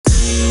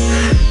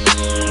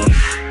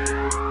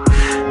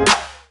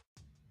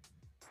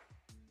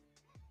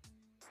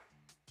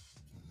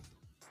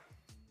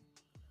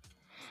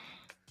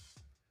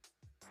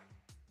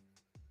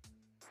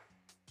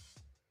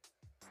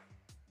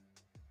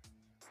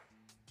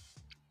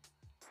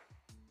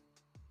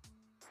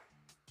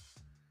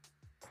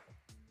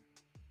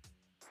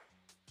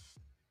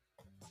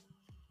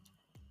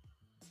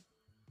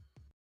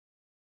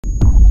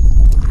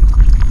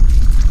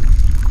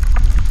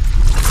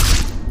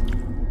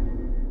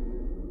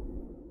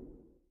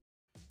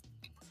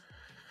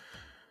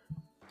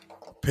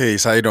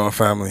Peace. How you doing,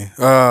 family?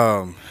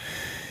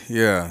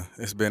 Yeah,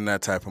 it's been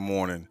that type of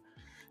morning.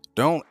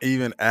 Don't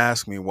even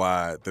ask me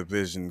why the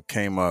vision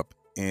came up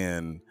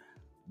in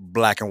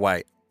black and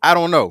white. I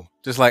don't know.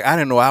 Just like I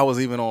didn't know I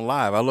was even on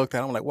live. I looked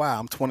at it, I'm like, wow,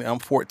 I'm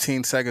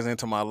 14 seconds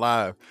into my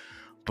live.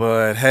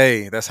 But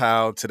hey, that's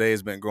how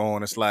today's been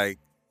going. It's like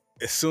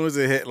as soon as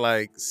it hit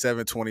like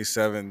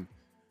 7:27,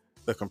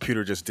 the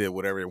computer just did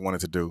whatever it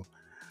wanted to do.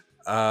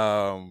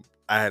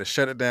 I had to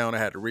shut it down. I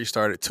had to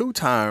restart it two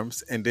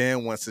times, and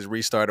then once it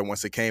restarted,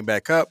 once it came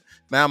back up,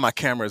 now my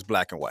camera is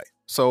black and white.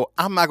 So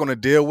I'm not going to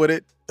deal with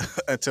it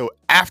until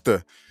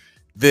after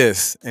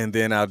this, and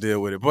then I'll deal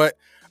with it. But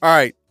all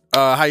right,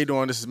 how you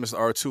doing? This is Mr.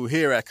 R2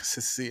 here at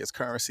Consistency is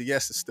Currency.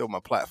 Yes, it's still my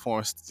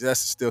platform.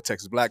 Yes, it's still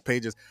Texas Black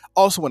Pages.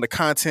 Also, in the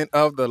content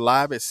of the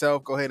live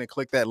itself, go ahead and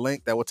click that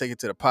link that will take you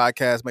to the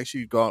podcast. Make sure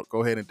you go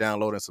ahead and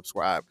download and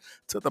subscribe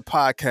to the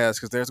podcast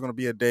because there's going to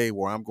be a day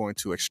where I'm going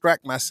to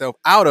extract myself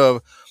out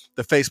of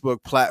the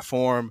Facebook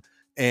platform,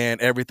 and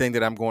everything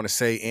that I'm going to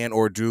say and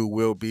or do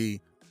will be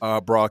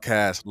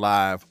broadcast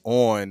live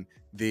on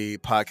the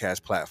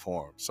podcast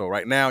platform. So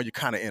right now you're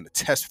kind of in the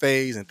test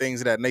phase and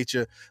things of that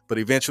nature, but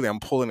eventually I'm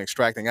pulling,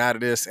 extracting out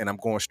of this, and I'm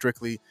going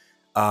strictly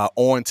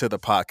onto the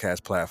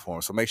podcast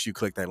platform. So make sure you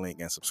click that link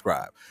and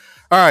subscribe.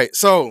 All right.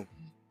 So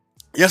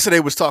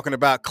yesterday was talking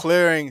about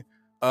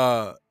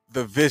the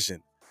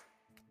vision,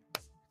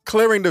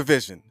 clearing the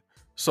vision.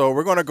 So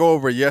we're going to go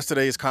over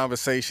yesterday's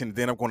conversation.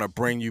 Then I'm going to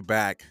bring you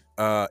back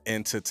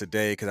into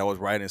today because I was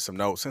writing some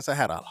notes since I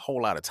had a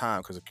whole lot of time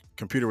because the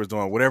computer was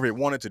doing whatever it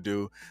wanted to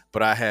do,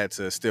 but I had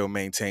to still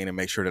maintain and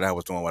make sure that I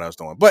was doing what I was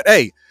doing. But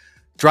hey,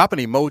 drop an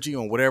emoji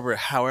on whatever,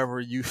 however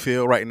you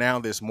feel right now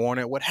this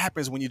morning. What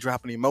happens when you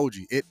drop an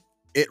emoji? It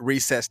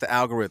resets the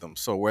algorithm.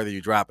 So whether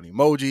you drop an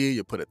emoji,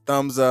 you put a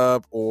thumbs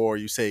up, or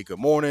you say good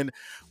morning,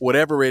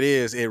 whatever it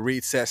is, it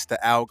resets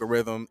the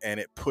algorithm and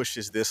it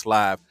pushes this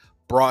live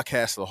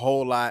broadcast a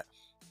whole lot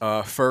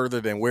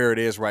further than where it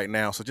is right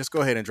now. So just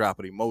go ahead and drop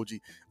an emoji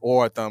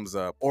or a thumbs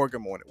up or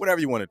good morning, whatever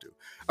you want to do.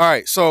 All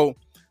right, so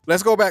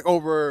let's go back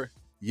over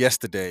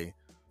yesterday.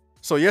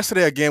 So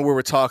yesterday again, we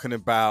were talking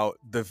about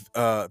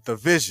the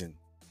vision.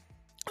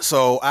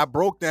 So I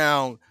broke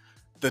down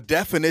the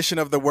definition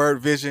of the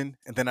word vision,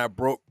 and then I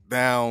broke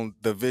down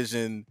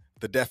the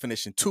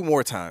definition two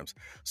more times.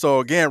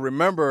 So again,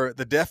 remember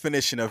the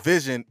definition of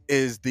vision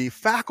is the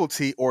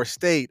faculty or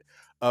state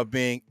of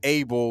being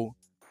able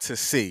to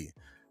see.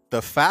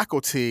 The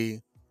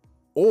faculty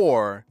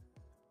or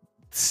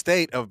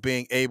state of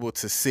being able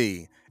to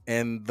see.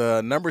 And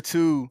the number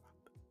two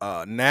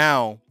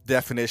now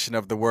definition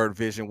of the word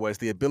vision was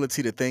the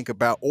ability to think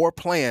about or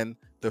plan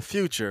the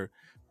future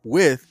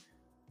with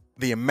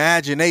the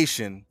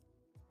imagination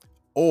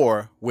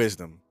or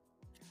wisdom.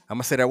 I'm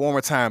going to say that one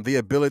more time. The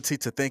ability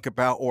to think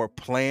about or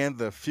plan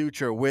the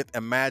future with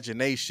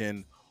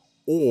imagination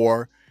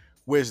or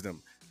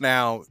wisdom.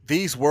 Now,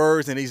 these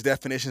words and these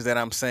definitions that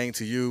I'm saying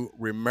to you,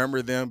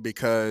 remember them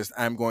because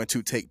I'm going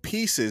to take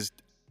pieces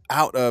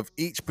out of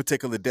each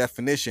particular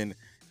definition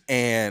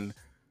and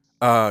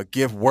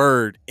give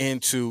word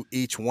into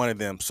each one of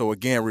them. So,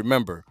 again,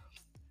 remember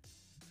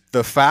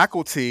the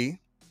faculty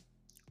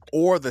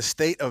or the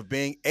state of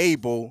being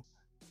able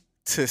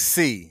to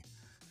see,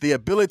 the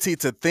ability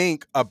to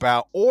think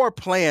about or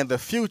plan the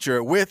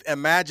future with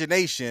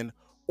imagination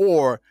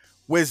or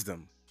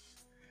wisdom.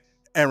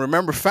 And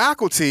remember,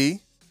 faculty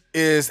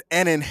is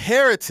an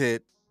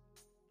inherent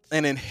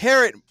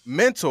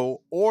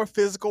mental or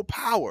physical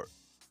power.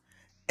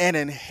 An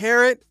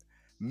inherent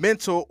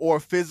mental or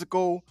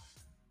physical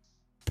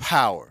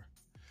power.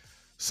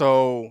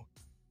 So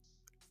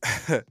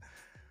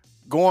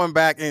going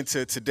back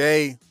into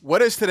today,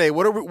 what is today?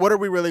 What are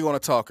we really going to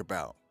talk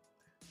about?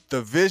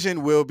 The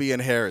vision will be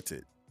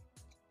inherited.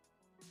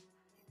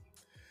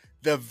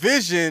 The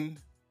vision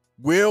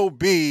will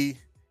be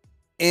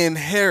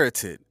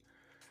inherited.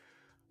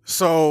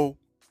 So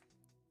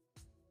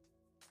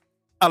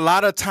a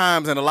lot of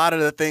times and a lot of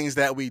the things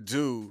that we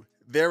do,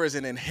 there is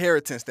an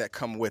inheritance that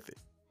come with it.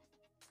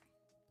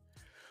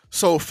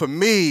 So for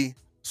me,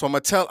 I'm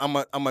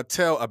gonna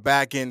tell a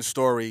back end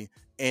story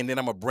and then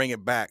I'm gonna bring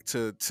it back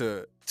to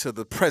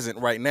the present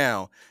right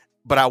now.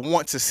 But I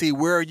want to see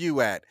where are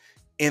you at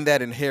in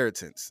that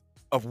inheritance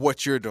of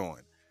what you're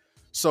doing.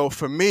 So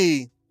for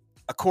me,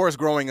 of course,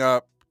 growing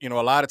up, a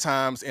lot of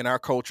times in our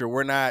culture,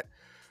 we're not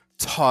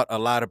taught a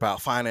lot about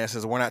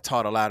finances. We're not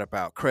taught a lot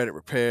about credit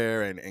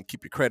repair and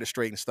keep your credit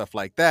straight and stuff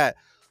like that.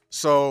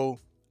 So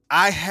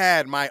I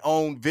had my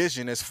own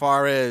vision as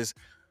far as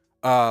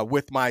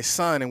with my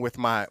son and with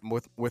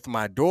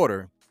my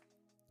daughter.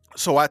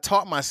 So I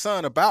taught my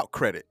son about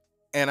credit,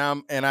 and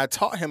I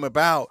taught him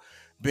about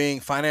being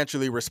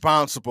financially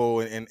responsible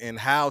and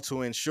how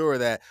to ensure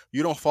that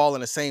you don't fall in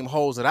the same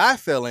holes that I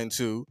fell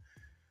into,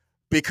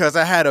 because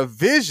I had a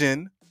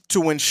vision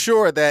to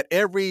ensure that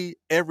every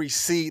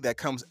seed that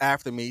comes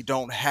after me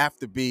don't have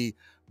to be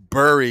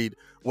buried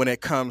when it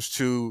comes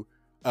to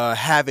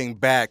having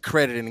bad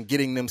credit and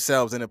getting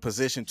themselves in a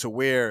position to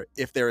where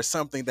if there is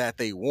something that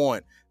they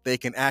want, they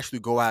can actually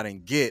go out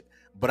and get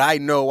but I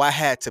know I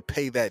had to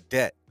pay that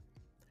debt.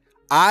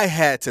 I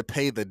had to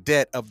pay the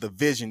debt of the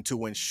vision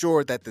to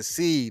ensure that the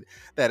seed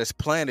that is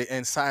planted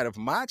inside of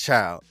my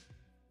child,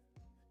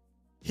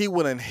 he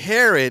will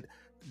inherit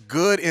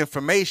good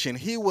information.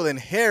 He will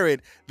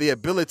inherit the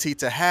ability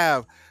to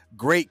have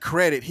great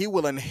credit. He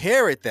will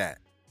inherit that.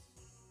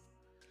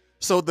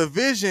 So the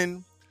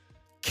vision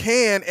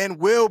can and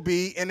will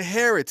be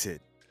inherited.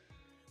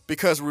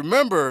 Because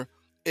remember,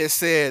 it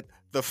said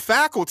the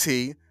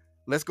faculty,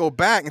 let's go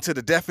back into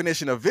the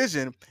definition of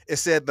vision. It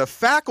said the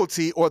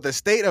faculty or the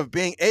state of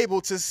being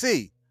able to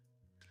see.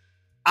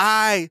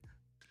 I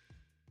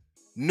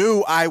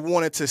knew I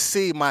wanted to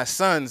see my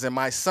sons and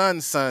my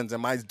son's sons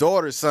and my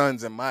daughter's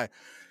sons and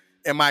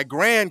my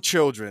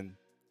grandchildren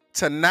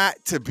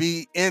to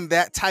be in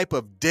that type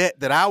of debt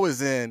that I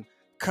was in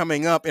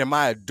coming up in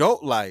my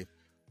adult life.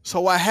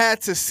 So I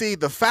had to see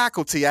the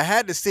faculty. I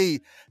had to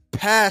see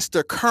past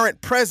the current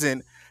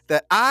present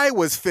that I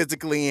was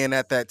physically in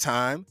at that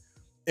time.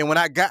 And when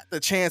I got the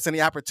chance and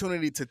the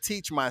opportunity to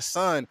teach my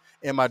son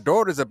and my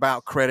daughters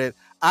about credit,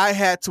 I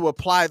had to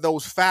apply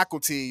those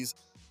faculties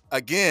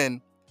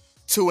again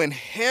to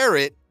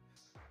inherit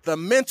the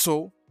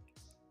mental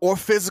or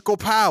physical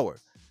power.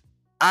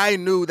 I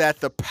knew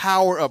that the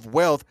power of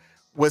wealth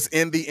was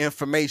in the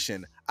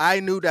information.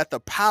 I knew that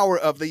the power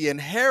of the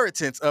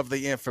inheritance of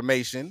the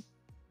information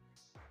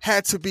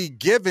had to be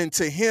given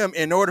to him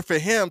in order for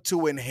him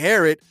to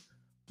inherit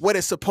what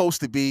is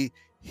supposed to be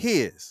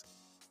his.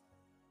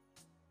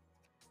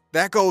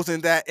 That goes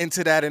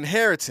into that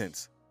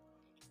inheritance.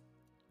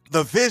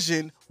 The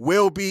vision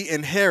will be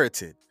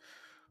inherited.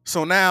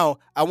 So now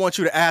I want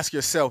you to ask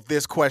yourself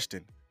this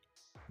question.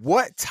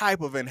 What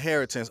type of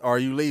inheritance are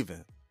you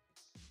leaving?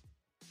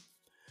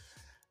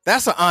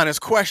 That's an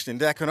honest question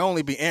that can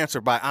only be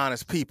answered by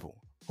honest people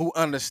who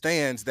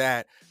understands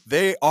that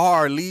they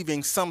are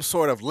leaving some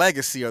sort of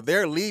legacy or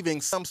they're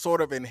leaving some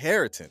sort of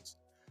inheritance.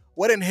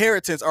 What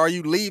inheritance are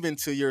you leaving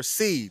to your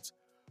seeds?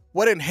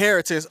 What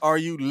inheritance are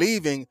you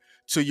leaving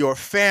to your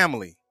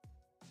family?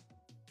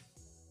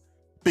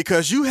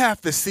 Because you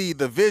have to see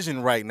the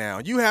vision right now.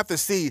 You have to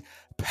see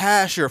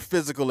past your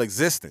physical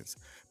existence.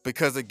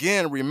 Because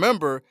again,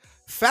 remember,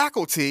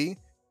 faculty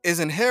is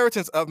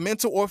inheritance of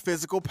mental or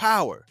physical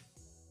power.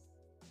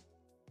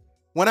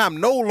 When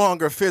I'm no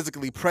longer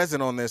physically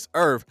present on this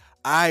earth,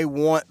 I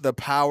want the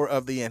power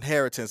of the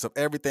inheritance of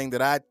everything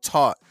that I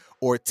taught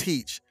or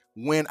teach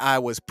when I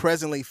was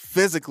presently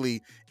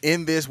physically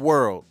in this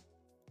world.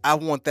 I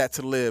want that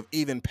to live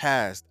even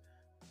past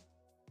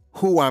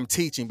who I'm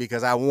teaching,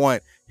 because I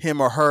want him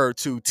or her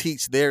to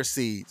teach their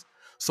seeds.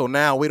 So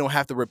now we don't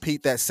have to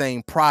repeat that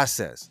same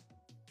process.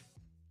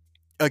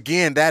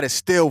 Again, that is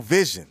still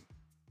vision.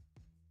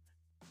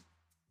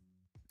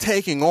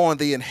 Taking on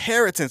the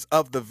inheritance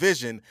of the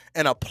vision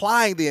and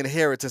applying the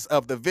inheritance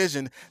of the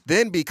vision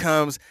then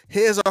becomes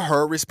his or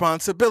her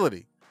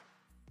responsibility.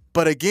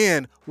 But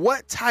again,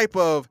 what type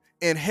of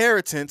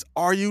inheritance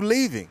are you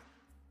leaving?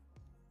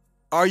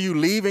 Are you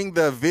leaving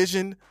the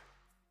vision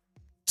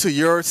to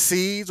your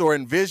seeds or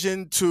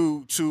envision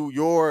to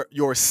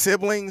your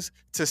siblings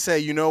to say,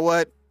 you know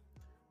what?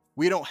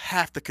 We don't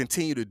have to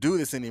continue to do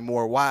this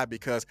anymore. Why?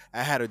 Because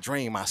I had a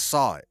dream. I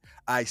saw it.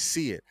 I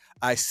see it.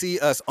 I see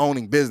us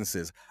owning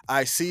businesses.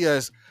 I see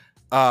us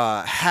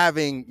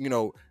having,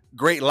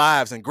 great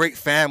lives and great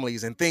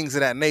families and things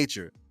of that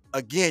nature.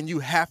 Again, you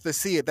have to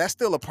see it. That's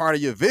still a part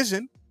of your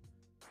vision.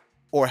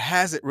 Or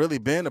has it really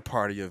been a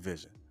part of your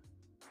vision?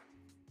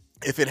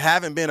 If it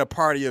haven't been a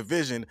part of your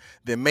vision,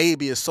 then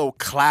maybe it's so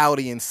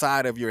cloudy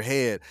inside of your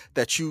head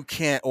that you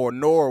can't, or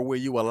nor will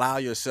you allow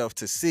yourself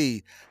to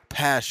see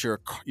past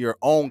your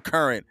own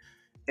current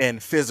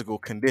and physical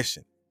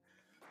condition.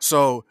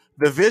 So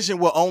the vision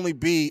will only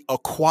be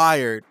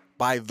acquired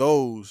by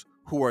those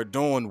who are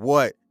doing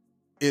what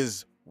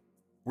is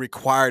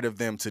required of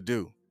them to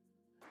do.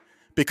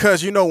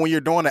 Because, when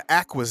you're doing an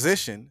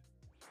acquisition,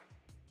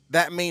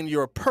 that means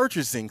you're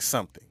purchasing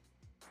something.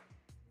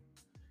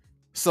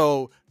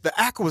 So the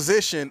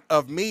acquisition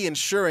of me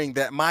ensuring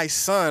that my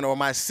son or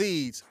my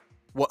seeds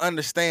will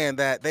understand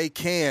that they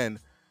can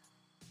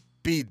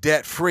be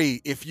debt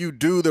free if you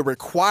do the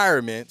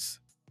requirements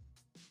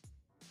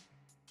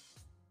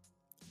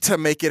to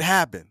make it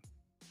happen.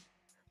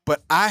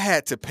 But I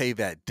had to pay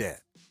that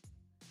debt.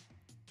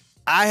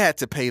 I had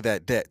to pay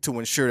that debt to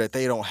ensure that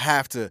they don't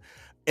have to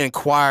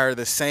inquire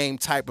the same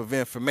type of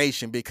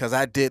information, because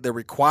I did the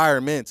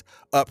requirements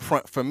up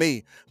front for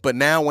me. But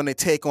now when they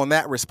take on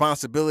that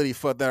responsibility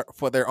for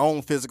their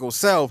own physical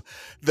self,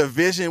 the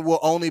vision will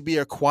only be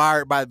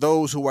acquired by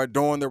those who are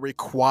doing the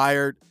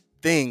required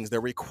things, the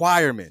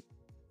requirement.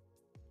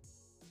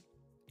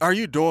 Are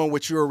you doing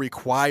what you're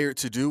required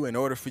to do in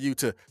order for you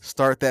to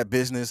start that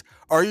business?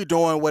 Are you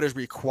doing what is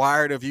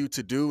required of you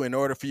to do in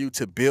order for you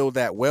to build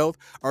that wealth?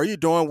 Are you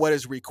doing what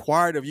is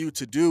required of you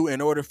to do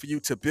in order for you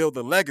to build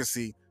a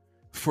legacy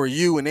for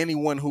you and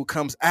anyone who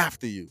comes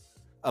after you?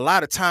 A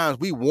lot of times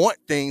we want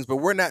things, but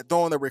we're not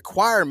doing the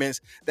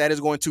requirements that is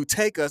going to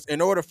take us in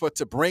order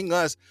to bring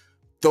us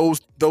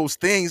those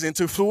things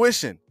into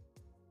fruition.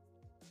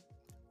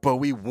 but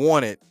we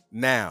want it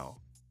now.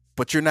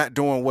 But you're not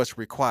doing what's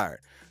required.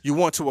 You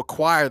want to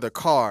acquire the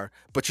car,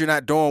 but you're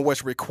not doing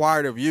what's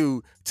required of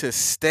you to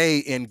stay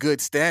in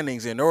good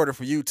standings in order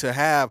for you to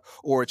have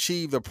or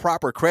achieve the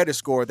proper credit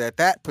score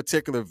that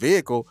particular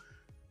vehicle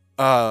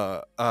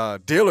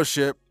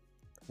dealership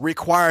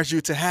requires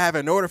you to have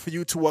in order for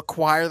you to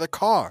acquire the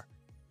car.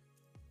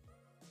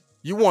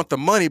 You want the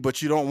money,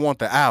 but you don't want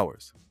the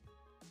hours.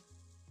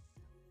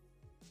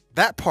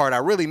 That part I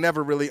really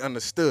never really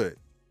understood.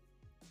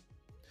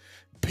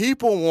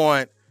 People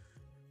want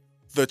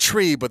the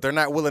tree, but they're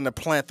not willing to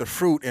plant the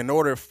fruit in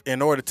order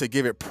to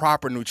give it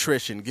proper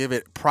nutrition, give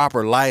it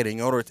proper lighting,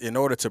 in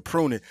order to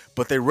prune it.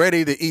 But they're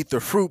ready to eat the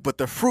fruit, but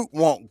the fruit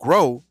won't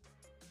grow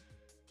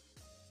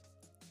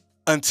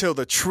until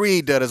the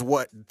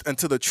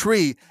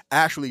tree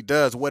actually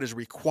does what is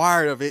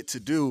required of it to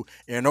do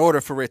in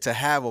order for it to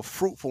have a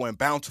fruitful and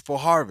bountiful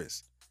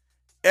harvest.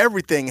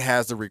 Everything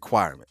has a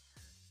requirement.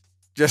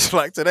 Just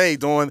like today,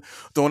 doing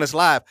this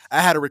live,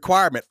 I had a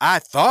requirement. I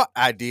thought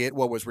I did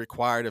what was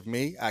required of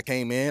me. I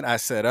came in, I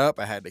set up,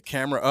 I had the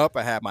camera up,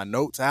 I had my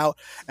notes out,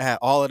 I had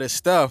all of this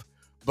stuff.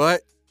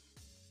 But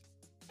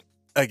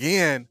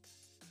again,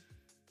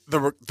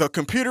 the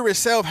computer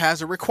itself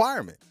has a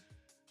requirement.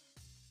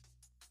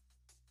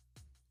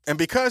 And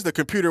because the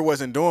computer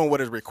wasn't doing what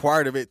is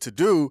required of it to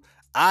do,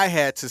 I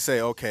had to say,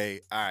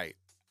 okay, all right,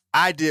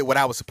 I did what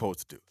I was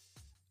supposed to do.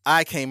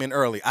 I came in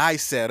early. I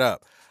set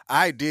up.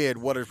 I did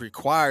what is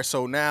required.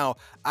 So now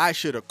I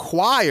should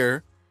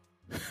acquire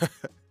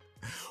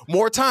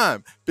more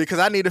time because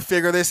I need to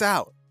figure this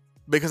out.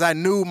 Because I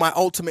knew my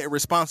ultimate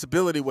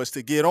responsibility was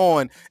to get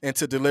on and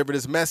to deliver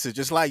this message.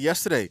 Just like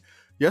yesterday.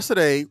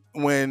 Yesterday,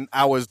 when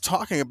I was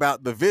talking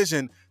about the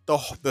vision,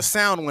 the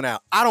sound went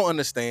out. I don't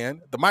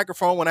understand. The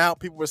microphone went out.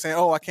 People were saying,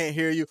 oh, I can't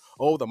hear you.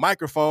 Oh, the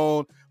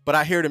microphone, but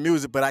I hear the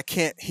music, but I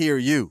can't hear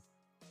you.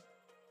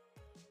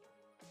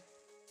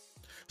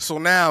 So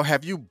now,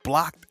 have you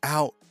blocked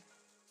out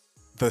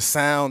the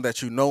sound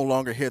that you no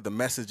longer hear the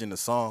message in the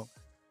song?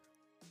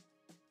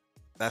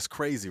 That's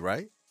crazy,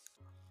 right?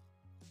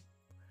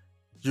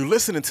 You're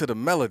listening to the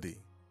melody.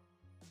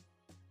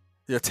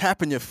 You're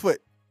tapping your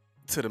foot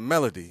to the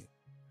melody.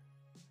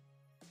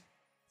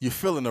 You're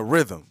feeling the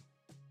rhythm.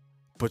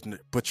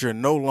 But you're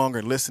no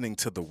longer listening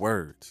to the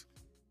words.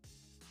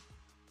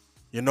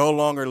 You're no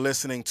longer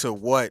listening to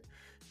what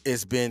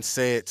is being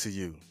said to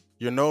you.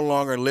 You're no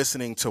longer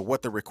listening to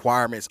what the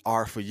requirements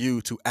are for you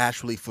to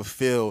actually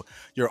fulfill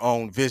your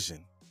own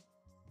vision.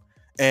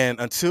 And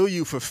until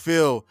you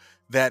fulfill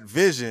that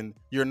vision,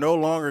 you're no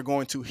longer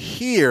going to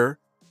hear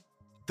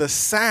the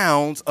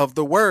sounds of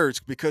the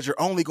words because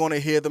you're only going to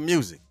hear the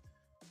music.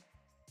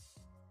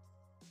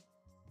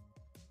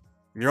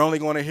 You're only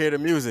going to hear the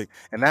music.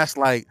 And that's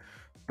like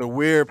the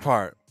weird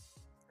part.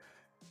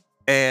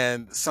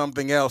 And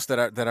something else that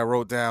I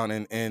wrote down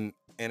and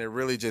it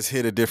really just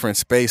hit a different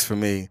space for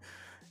me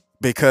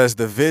because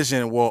the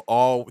vision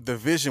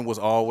was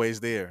always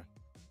there.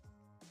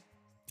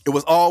 It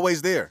was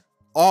always there.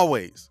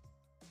 Always.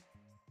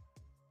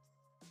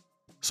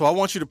 So I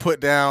want you to put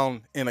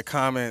down in the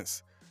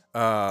comments,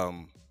 I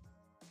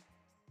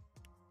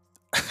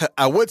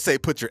would say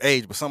put your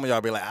age, but some of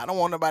y'all be like, I don't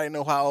want nobody to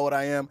know how old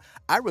I am.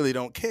 I really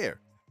don't care.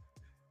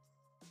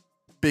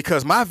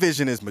 Because my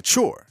vision is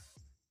mature.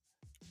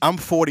 I'm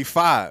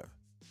 45.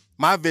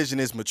 My vision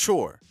is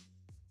mature.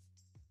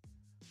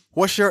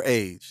 What's your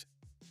age?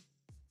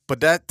 But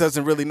that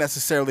doesn't really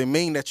necessarily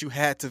mean that you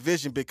had to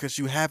vision because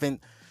you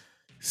haven't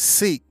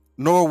seek,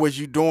 nor was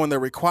you doing the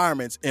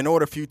requirements in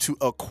order for you to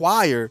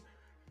acquire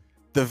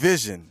the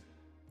vision.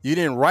 You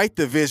didn't write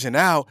the vision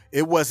out.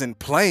 It wasn't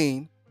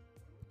plain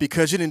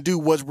because you didn't do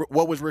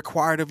what was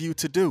required of you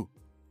to do.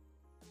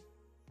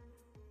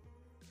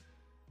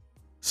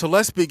 So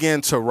let's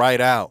begin to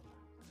write out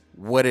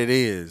what it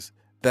is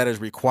that is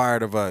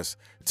required of us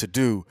to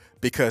do.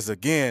 Because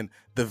again,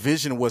 the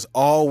vision was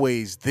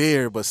always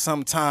there, but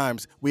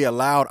sometimes we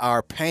allowed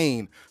our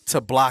pain to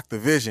block the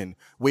vision.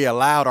 We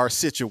allowed our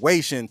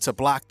situation to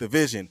block the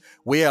vision.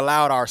 We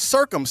allowed our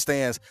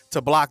circumstance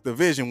to block the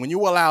vision. When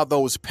you allow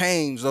those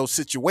pains, those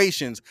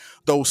situations,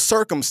 those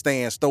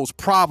circumstances, those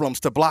problems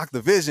to block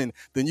the vision,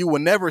 then you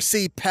will never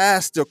see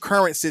past the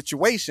current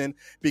situation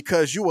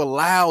because you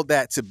allowed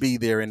that to be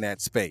there in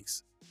that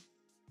space.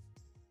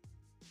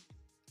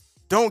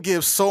 Don't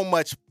give so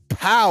much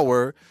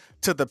power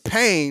to the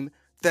pain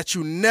that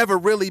you never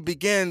really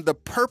begin the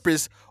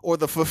purpose or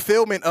the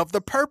fulfillment of the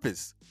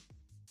purpose.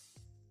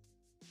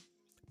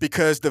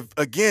 Because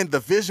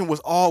the vision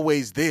was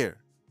always there.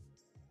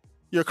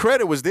 Your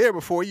credit was there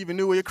before you even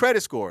knew your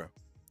credit score,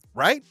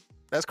 right?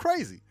 That's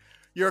crazy.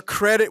 Your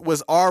credit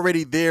was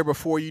already there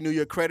before you knew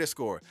your credit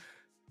score.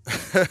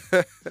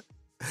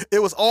 It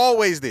was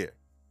always there.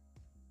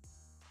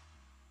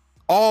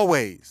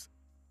 Always.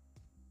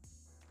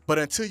 But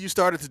until you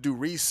started to do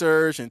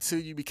research, until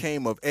you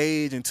became of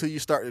age, until you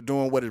started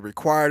doing what is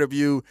required of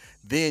you,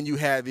 then you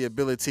had the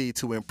ability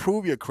to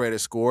improve your credit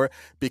score.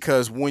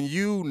 Because when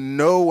you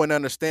know and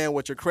understand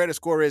what your credit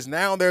score is,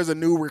 now there's a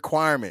new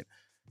requirement.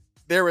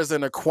 There is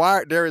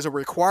a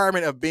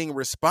requirement of being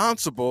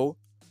responsible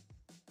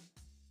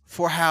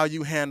for how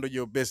you handle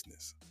your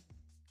business.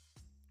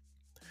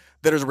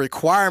 There's a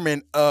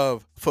requirement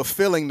of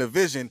fulfilling the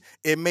vision.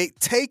 It may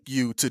take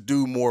you to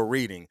do more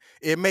reading.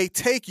 It may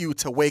take you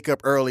to wake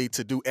up early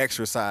to do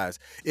exercise.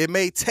 It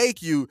may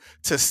take you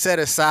to set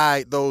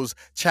aside those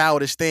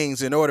childish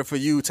things in order for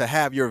you to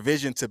have your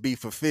vision to be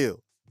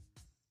fulfilled.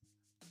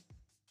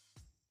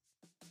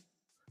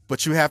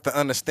 But you have to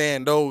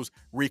understand those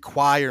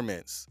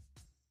requirements.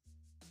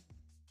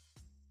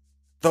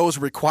 Those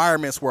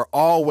requirements were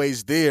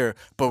always there,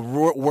 but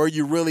were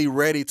you really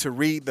ready to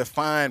read the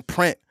fine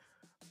print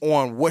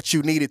on what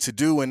you needed to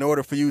do in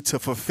order for you to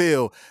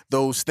fulfill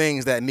those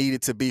things that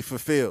needed to be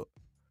fulfilled?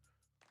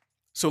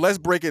 So let's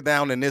break it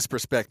down in this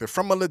perspective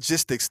from a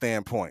logistics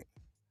standpoint.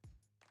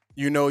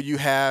 You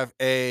have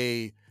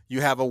a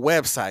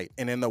website,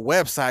 and in the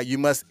website you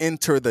must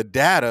enter the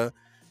data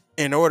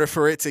in order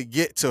for it to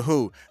get to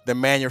who? The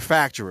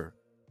manufacturer.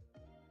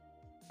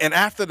 And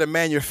after the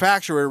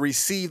manufacturer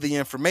receive the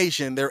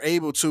information, they're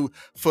able to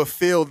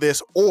fulfill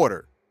this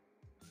order.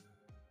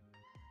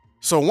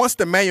 So once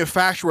the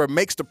manufacturer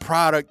makes the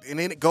product and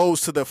then it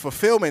goes to the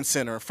fulfillment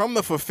center, from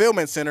the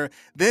fulfillment center,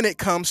 then it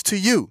comes to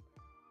you,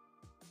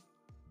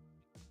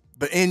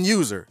 the end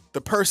user,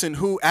 the person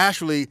who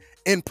actually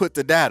input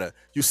the data.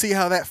 You see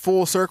how that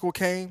full circle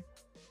came?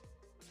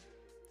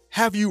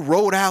 Have you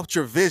wrote out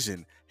your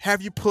vision?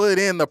 Have you put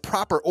in the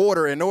proper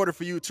order in order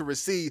for you to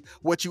receive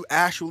what you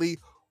actually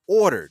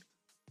ordered?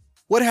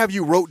 What have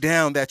you wrote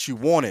down that you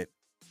wanted?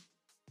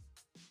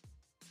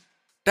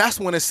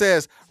 That's when it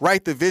says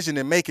write the vision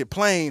and make it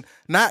plain,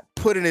 not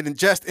putting it in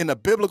just in a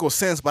biblical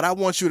sense, but I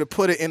want you to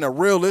put it in a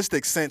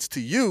realistic sense to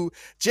you,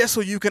 just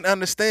so you can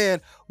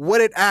understand what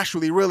it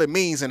actually really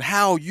means and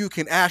how you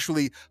can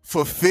actually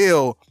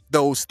fulfill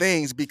those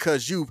things,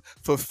 because you've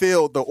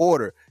fulfilled the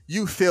order.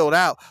 You filled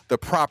out the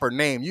proper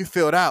name. You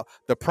filled out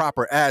the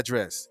proper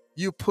address.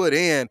 You put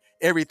in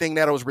everything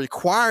that was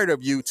required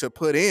of you to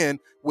put in,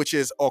 which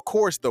is, of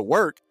course, the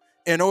work,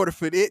 in order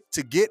for it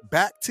to get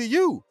back to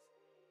you.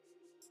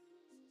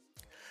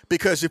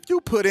 Because if you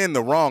put in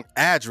the wrong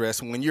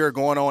address when you're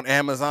going on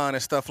Amazon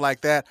and stuff like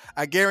that,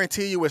 I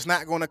guarantee you it's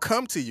not going to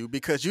come to you,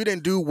 because you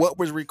didn't do what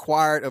was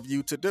required of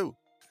you to do.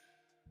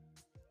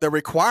 The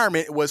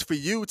requirement was for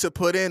you to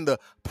put in the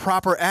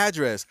proper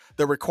address.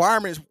 The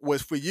requirement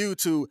was for you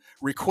to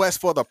request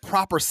for the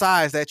proper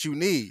size that you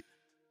need.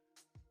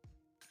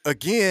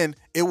 Again,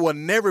 it will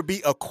never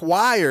be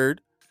acquired.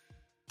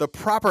 The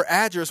proper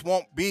address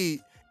won't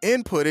be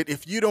inputted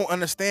if you don't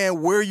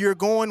understand where you're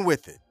going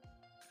with it.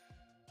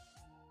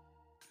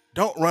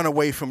 Don't run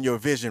away from your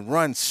vision.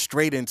 Run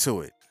straight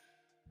into it.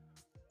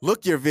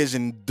 Look your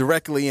vision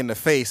directly in the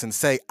face and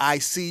say, I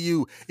see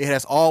you. It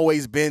has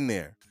always been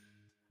there.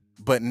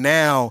 But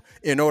now,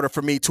 in order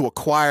for me to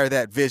acquire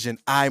that vision,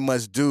 I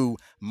must do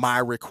my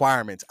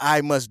requirements.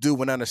 I must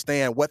do and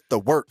understand what the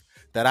work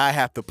that I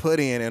have to put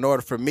in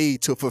order for me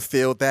to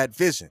fulfill that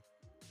vision.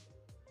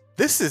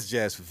 This is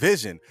just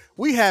vision.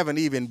 We haven't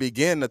even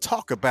begun to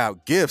talk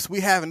about gifts. We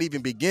haven't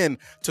even begun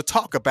to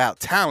talk about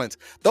talent.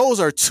 Those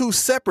are two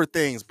separate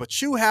things,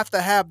 but you have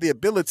to have the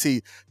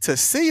ability to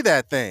see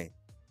that thing.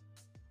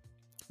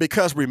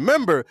 Because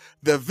remember,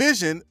 the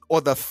vision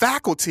or the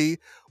faculty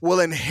will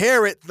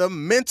inherit the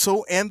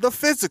mental and the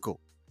physical.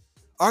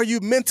 Are you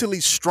mentally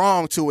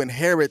strong to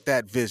inherit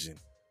that vision?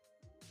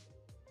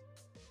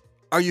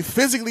 Are you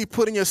physically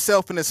putting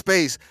yourself in a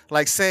space,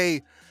 like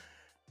say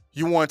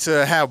you want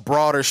to have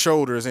broader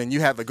shoulders and you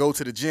have to go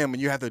to the gym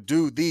and you have to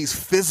do these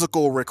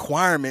physical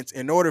requirements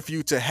in order for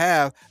you to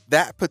have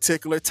that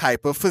particular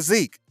type of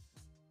physique?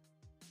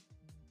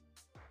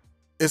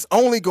 It's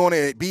only going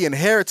to be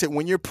inherited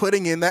when you're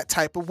putting in that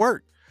type of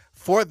work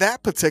for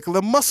that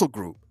particular muscle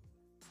group.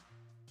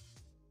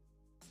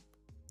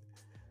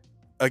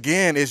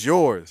 Again, it's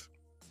yours,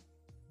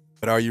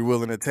 but are you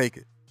willing to take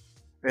it?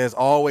 It has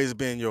always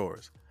been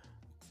yours.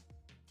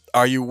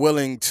 Are you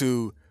willing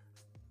to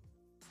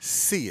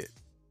see it?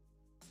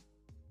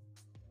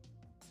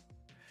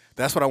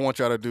 That's what I want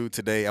y'all to do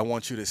today. I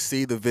want you to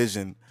see the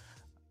vision.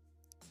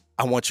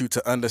 I want you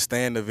to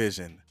understand the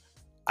vision.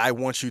 I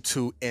want you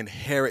to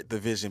inherit the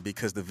vision,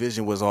 because the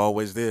vision was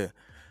always there.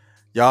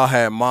 Y'all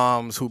had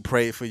moms who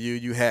prayed for you.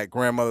 You had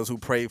grandmothers who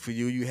prayed for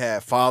you. You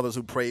had fathers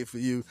who prayed for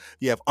you.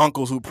 You have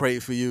uncles who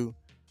prayed for you.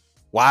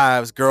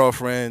 Wives,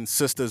 girlfriends,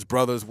 sisters,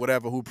 brothers,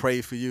 whatever, who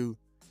prayed for you.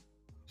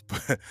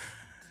 But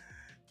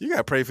you got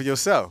to pray for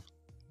yourself.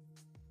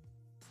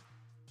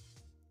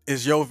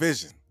 It's your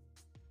vision.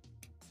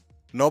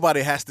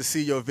 Nobody has to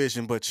see your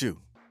vision but you.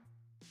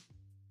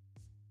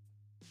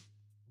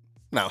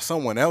 Now,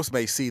 someone else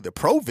may see the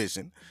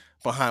provision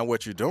behind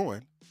what you're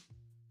doing,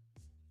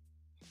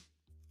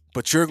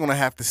 but you're going to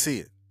have to see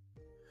it.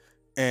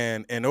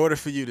 And in order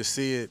for you to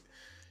see it,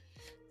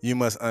 you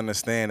must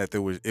understand that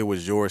it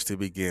was yours to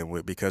begin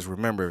with, because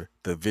remember,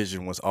 the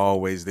vision was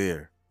always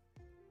there.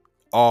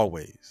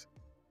 Always.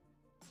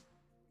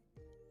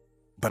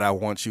 But I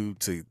want you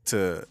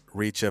to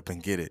reach up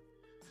and get it.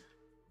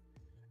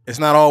 It's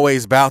not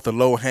always about the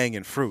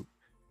low-hanging fruit.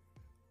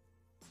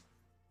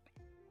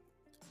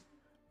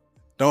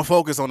 Don't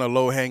focus on the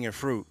low hanging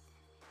fruit.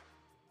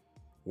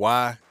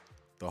 Why?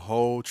 The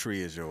whole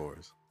tree is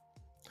yours.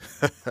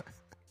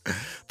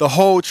 The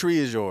whole tree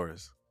is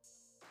yours.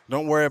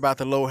 Don't worry about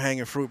the low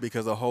hanging fruit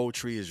because the whole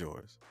tree is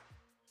yours.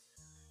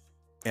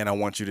 And I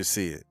want you to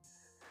see it.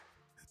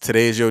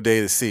 Today is your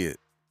day to see it.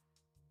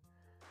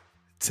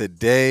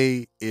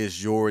 Today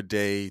is your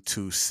day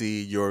to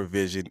see your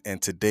vision,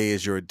 and today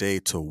is your day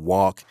to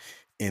walk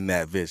in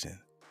that vision.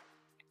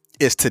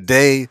 Is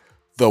today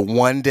the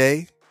one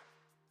day,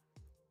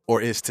 or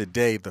is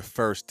today the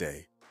first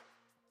day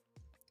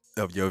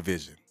of your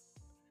vision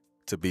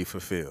to be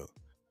fulfilled?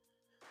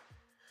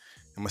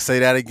 I'm going to say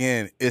that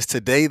again. Is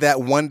today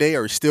that one day, or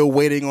are you still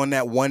waiting on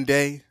that one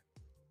day?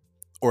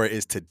 Or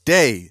is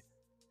today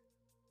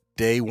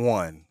day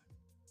one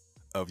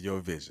of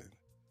your vision?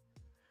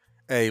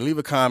 Hey, leave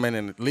a comment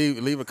and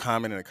leave a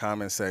comment in the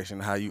comment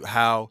section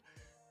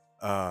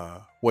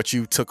what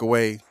you took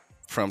away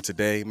from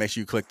today. Make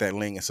sure you click that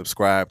link and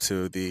subscribe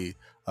to the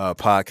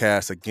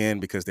podcast again,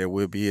 because there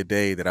will be a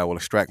day that I will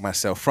extract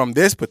myself from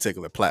this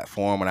particular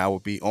platform and I will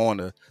be on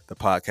the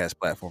podcast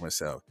platform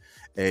itself.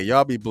 Hey,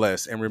 y'all be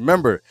blessed. And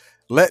remember,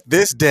 let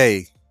this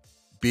day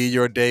be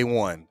your day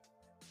one,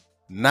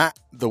 not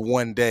the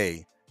one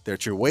day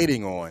that you're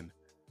waiting on,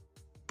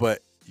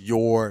 but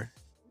your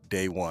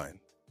day one.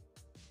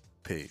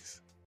 Peace.